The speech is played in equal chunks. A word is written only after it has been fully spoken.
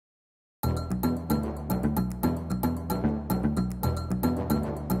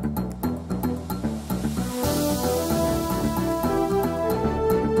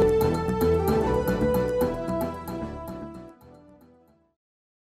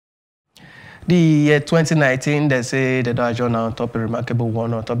The year 2019, they say the adjudged on top a remarkable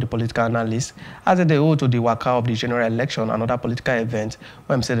one on top the political analysts, as they owe to the waka of the general election and other political events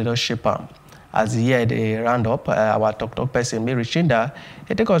when say they don't shape up. As the year they round up, our talk person Mary Chinda,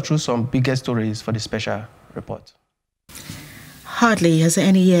 he take us through some biggest stories for the special report. Hardly has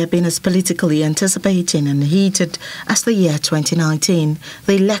any year been as politically anticipating and heated as the year 2019,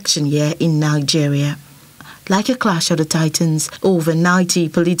 the election year in Nigeria. Like a clash of the titans, over 90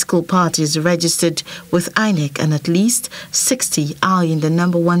 political parties registered with INEC and at least 60 eyeing the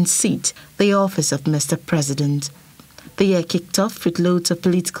 #1 seat, the office of Mr. President. The year kicked off with loads of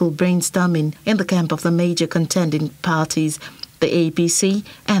political brainstorming in the camp of the major contending parties, the APC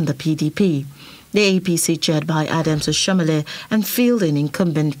and the PDP. The APC, chaired by Adams Oshiomhole and fielding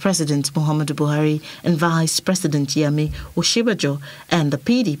incumbent President Muhammadu Buhari and Vice President Yemi Osinbajo, and the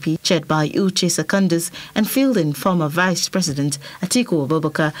PDP, chaired by Uche Secondus and fielding former Vice President Atiku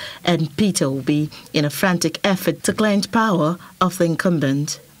Abubakar and Peter Obi in a frantic effort to clinch power of the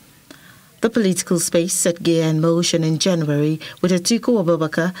incumbent. The political space set gear in motion in January with Atiku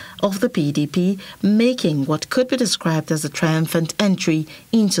Abubakar of the PDP making what could be described as a triumphant entry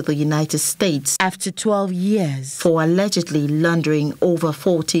into the United States after 12 years for allegedly laundering over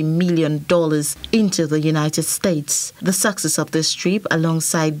 $40 million into the United States. The success of this trip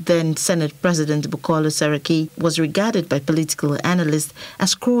alongside then Senate President Bukola Saraki was regarded by political analysts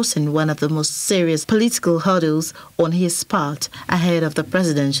as crossing one of the most serious political hurdles on his part ahead of the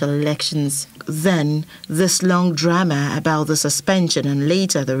presidential elections. Then, this long drama about the suspension and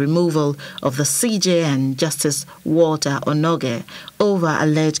later the removal of the CJN Justice Walter Onoge over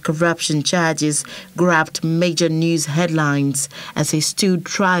alleged corruption charges grabbed major news headlines as he stood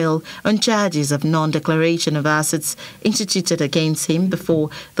trial on charges of non-declaration of assets instituted against him before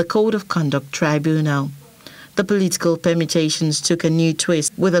the Code of Conduct Tribunal. The political permutations took a new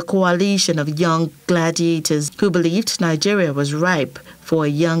twist with a coalition of young gladiators who believed Nigeria was ripe for a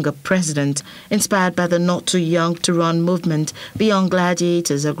younger president. Inspired by the Not Too Young to Run movement, the young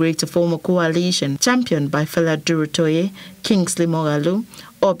gladiators agreed to form a coalition championed by Fela Durotoye, Kingsley Moghalu,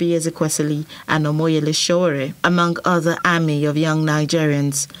 Obi Ezekwesili, and Omoyele Sowore, among other army of young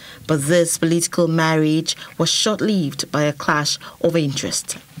Nigerians. But this political marriage was short-lived by a clash of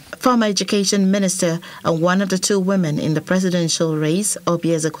interest. Former Education Minister and one of the two women in the presidential race, Obi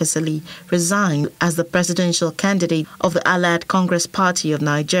Ezekwesili, resigned as the presidential candidate of the Allied Congress Party of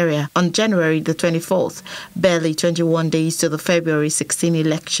Nigeria on January the 24th, barely 21 days to the February 16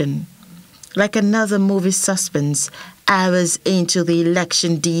 election. Like another movie suspense, hours into the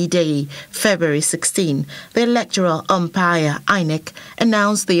election D-Day, February 16, the electoral umpire, INEC,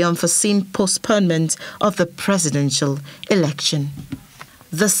 announced the unforeseen postponement of the presidential election.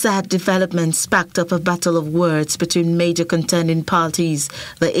 The sad development sparked up a battle of words between major contending parties,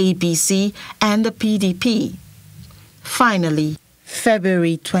 the APC and the PDP. Finally,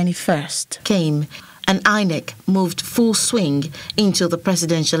 February 21st came, and INEC moved full swing into the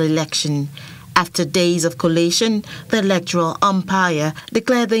presidential election. After days of collation, the electoral umpire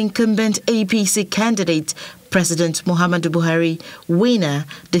declared the incumbent APC candidate, President Muhammadu Buhari, winner,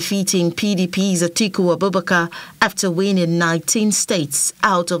 defeating PDP's Atiku Abubakar after winning 19 states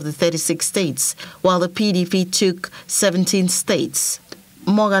out of the 36 states, while the PDP took 17 states.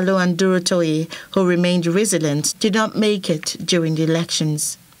 Moghalu and Durotoye, who remained resilient, did not make it during the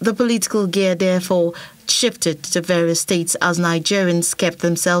elections. The political gear, therefore, shifted to various states as Nigerians kept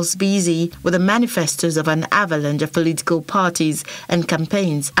themselves busy with the manifestos of an avalanche of political parties and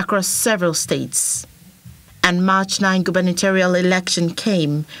campaigns across several states. And March 9 gubernatorial election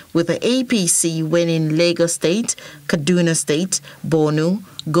came with the APC winning Lagos State, Kaduna State, Borno,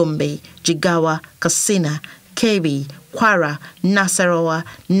 Gombe, Jigawa, Katsina, Kebbi, Kwara, Nasarawa,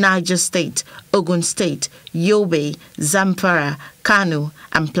 Niger State, Ogun State, Yobe, Zamfara, Kano,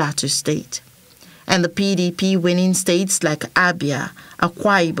 and Plateau State. And the PDP winning states like Abia,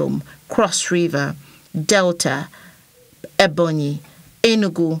 Akwa Ibom, Cross River, Delta, Ebonyi,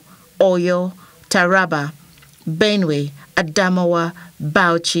 Enugu, Oyo, Taraba, Benue, Adamawa,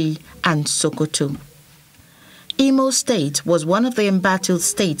 Bauchi, and Sokoto. Imo State was one of the embattled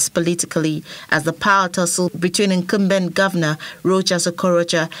states politically as the power tussle between incumbent Governor Rochas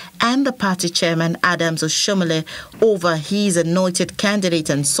Okorocha and the party chairman Adams Oshiomhole over his anointed candidate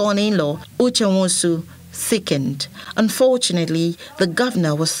and son-in-law Uche Nwosu thickened. Unfortunately, the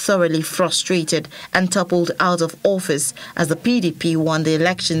governor was thoroughly frustrated and toppled out of office as the PDP won the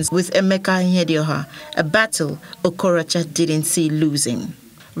elections with Emeka Ihedioha, a battle Okorocha didn't see losing.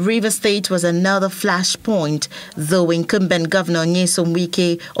 Rivers State was another flashpoint, though incumbent Governor Nyesom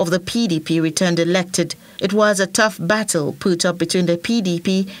Wike of the PDP returned elected It was a tough battle put up between the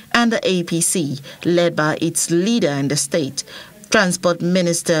PDP and the APC, led by its leader in the state, Transport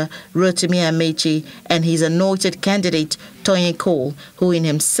Minister Rotimi Amechi, and his anointed candidate Toyin Cole, who in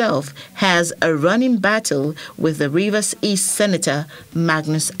himself has a running battle with the Rivers East Senator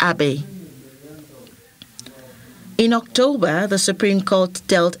Magnus Abe. In October, the Supreme Court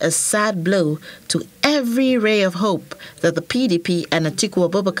dealt a sad blow to every ray of hope that the PDP and Atiku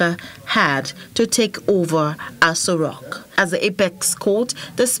Abubakar had to take over Aso Rock, as the Apex Court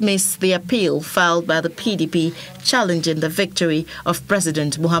dismissed the appeal filed by the PDP challenging the victory of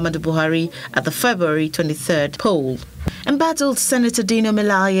President Muhammadu Buhari at the February 23rd poll. Embattled Senator Dino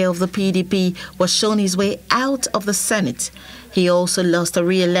Melaye of the PDP was shown his way out of the Senate. He also lost a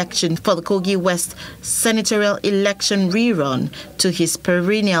re-election for the Kogi West senatorial election rerun to his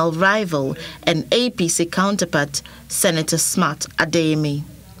perennial rival and APC counterpart, Senator Smart Adeyemi.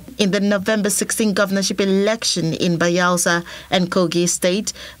 In the November 16 governorship election in Bayelsa and Kogi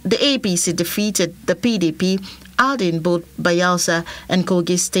State, the APC defeated the PDP, adding both Bayelsa and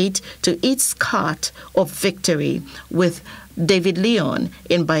Kogi State to its cart of victory, with David Leon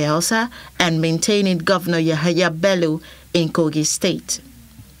in Bayelsa and maintaining Governor Yahaya Bello in Kogi State.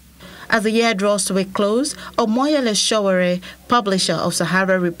 As the year draws to a close, Omoyele Sowore, publisher of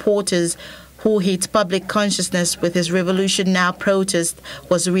Sahara Reporters, who hit public consciousness with his Revolution Now protest,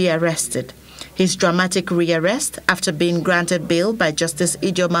 was rearrested. His dramatic rearrest, after being granted bail by Justice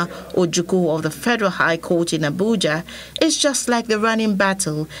Ijoma Ojukwu of the Federal High Court in Abuja, is just like the running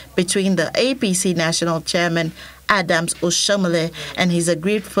battle between the APC National Chairman Adams Oshiomhole and his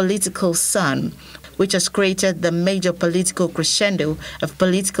aggrieved political son, which has created the major political crescendo of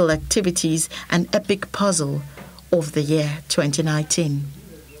political activities and epic puzzle of the year 2019.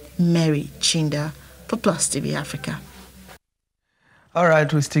 Mary Chinda for Plus TV Africa. All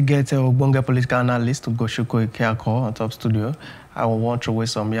right, we still get Ogbonge political analyst Ugochukwu Ikeakor on top studio. I will want to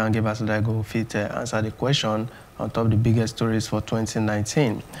waste some young givers that go fit answer the question on top of the biggest stories for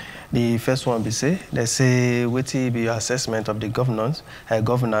 2019. The first one they say, what will be your assessment of the governance for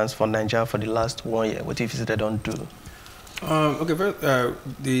Naija for the last 1 year? What if they don't do? Okay, first,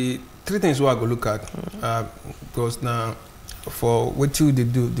 the three things we are going to look at, because now, for what they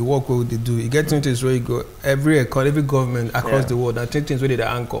do, the work what they do, you get things where you go, every government across the world, and things where they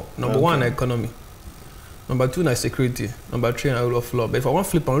anchor. Number one, economy. Number two, security. Number three, rule of law. But if I want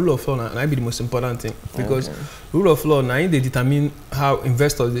to flip on rule of law, that be the most important thing. Because rule of law, now they determine how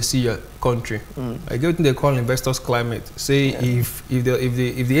investors they see your country. I get what they call investors climate. Say if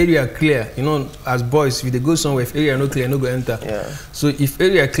the area clear, you know, as boys, if they go somewhere, if area not clear, no go enter. So if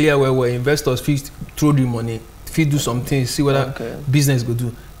area clear where investors fit throw the money, fit do something, see what business go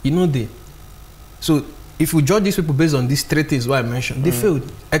do. You know they. So if we judge these people based on these three things what I mentioned, they failed.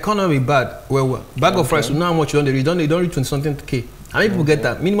 Economy bad, bag of rice, we know how much you don't read 20-something K. How many people get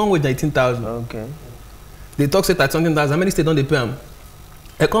that? Minimum wage 19,000. Okay. They talk say that something thousand. How many states don't they pay them?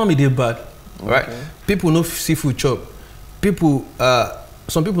 Economy they bad, right? People no seafood chop. People,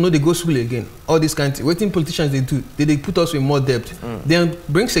 some people know they go school again. All these kind of things. What thing politicians they do? They put us with more debt. Then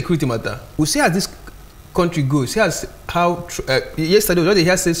bring security matter. We see as this country goes. See how yesterday already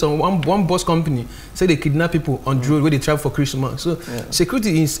here said one bus company said they kidnap people on the road where they travel for Christmas. So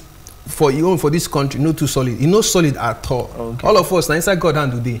security is for this country not too solid. It's not solid at all. All of us now inside God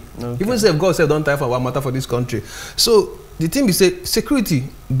hand today. Even if God said don't tie for what matter for this country. So the thing we say security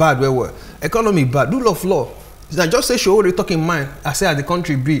bad where economy bad, rule of law. I just say show they talk in mind. I say the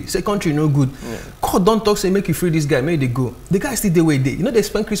country be say country no good. God don't talk say make you free this guy, make they go. The guy still the way they. You know they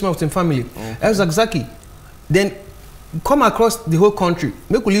spend Christmas with his family. Exactly. Then come across the whole country.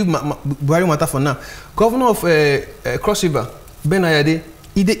 Make we leave Buhari matter for now. Governor of Cross River, Ben Ayade,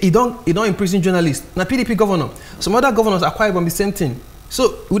 he don't imprison journalists. Now PDP governor. Some other governors acquired from the same thing.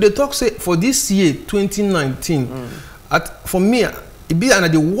 So with the talk say for this year 2019, for me it be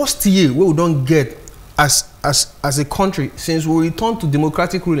the worst year where we don't get as a country since we returned to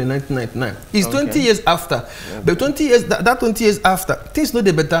democratic rule in 1999. It's 20 years after. But 20 years that 20 years after, things no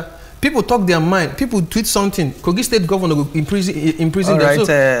dey better. People talk their mind. People tweet something. Kogi State governor will imprison them. So,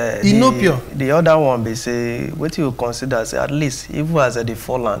 the other one, they say, what you consider as at least, even as a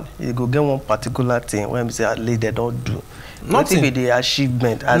fallen, you go get one particular thing when we say at least they don't do. Nothing. What be the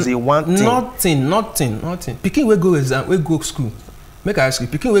achievement as a one thing? Nothing. Picking where go exam, where go school. Make I ask you,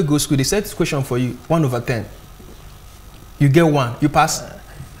 picking where go school, they set this question for you, 1/10. You get 1, you pass.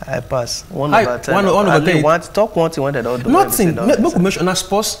 I pass. 1/10. 1/10. Talk one thing when they don't do. Nothing. No mention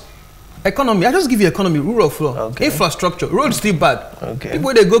sports. Economy, I just give you economy, rule of law, infrastructure, road still bad.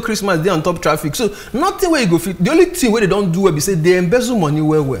 People they go Christmas, they on top traffic. So nothing where you go fit. The only thing where they don't do, where they say they embezzle money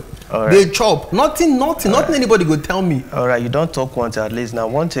where. They chop. Nothing anybody go tell me. All right, you don't talk once at least. Now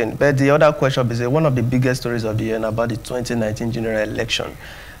one thing, but the other question is one of the biggest stories of the year about the 2019 general election.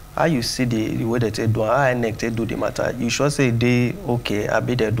 How you see the way they do, how INEC they do the matter? You should say they okay, I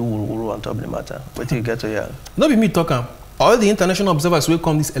be they do on top of the matter. What do you get to here? Not be me talking. All the international observers will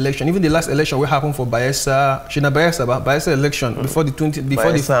come this election, even the last election will happen for Bayelsa election before the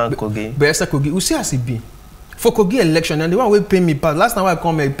Bayelsa Kogi. We see as it be. For Kogi election, and the one will pay me part. Last time I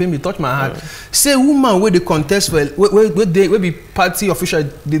come here, pay me, touch my heart. Say woman where they contest for where they be party official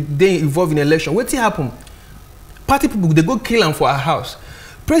they involved in election. What happen? Party people they go kill them for our house.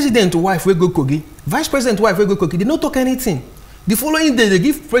 President wife will go Kogi, vice president wife will go Kogi. They don't talk anything. The following day they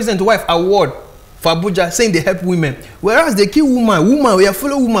give president wife award for Abuja saying they help women, whereas they kill woman we are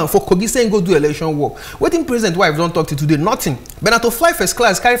follow woman for Kogi saying go do election work. Wetin president wife don't talk to today? Nothing. But now to fly first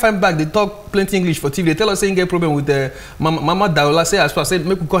class, carry fine back, they talk plenty English for TV. They tell us saying get problem with the Mama Daola, say as far say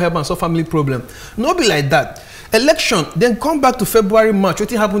make we call help and solve family problem. No be like that. Election, then come back to February, March.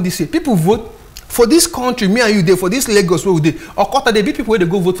 What happened this year? People vote for this country, me and you there, for this Lagos where we dey. Or quarter they be people where they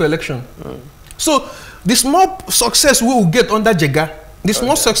go vote for election. So the small success we will get under Jega. The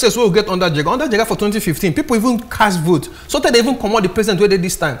small success we will get under Jega for 2015, people even cast vote. So that they even come out the president where they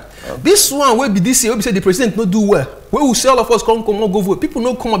this time. This one will be this year, we say the president not do well. Where we say all of us come out go vote. People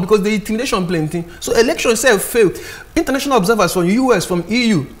not come out because the intimidation plenty. So election itself failed. International observers from US, from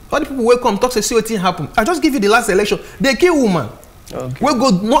EU, all the people will come talk say what thing happen. I just give you the last election. They kill woman. We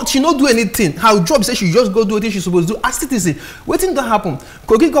go she not do anything. Her job say she just go do what she's supposed to do as citizen. What thing that happen?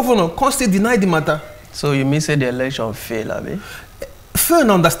 Kogi governor constantly deny the matter. So you mean say the election fail, abi? Fair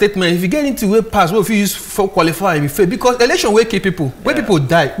understatement. If you get into way pass, well, if you use for qualify, you fail because election where kill people, where people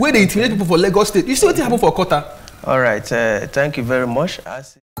die, where they intimidate people for Lagos State. You see what happen for a quarter. All right, thank you very much.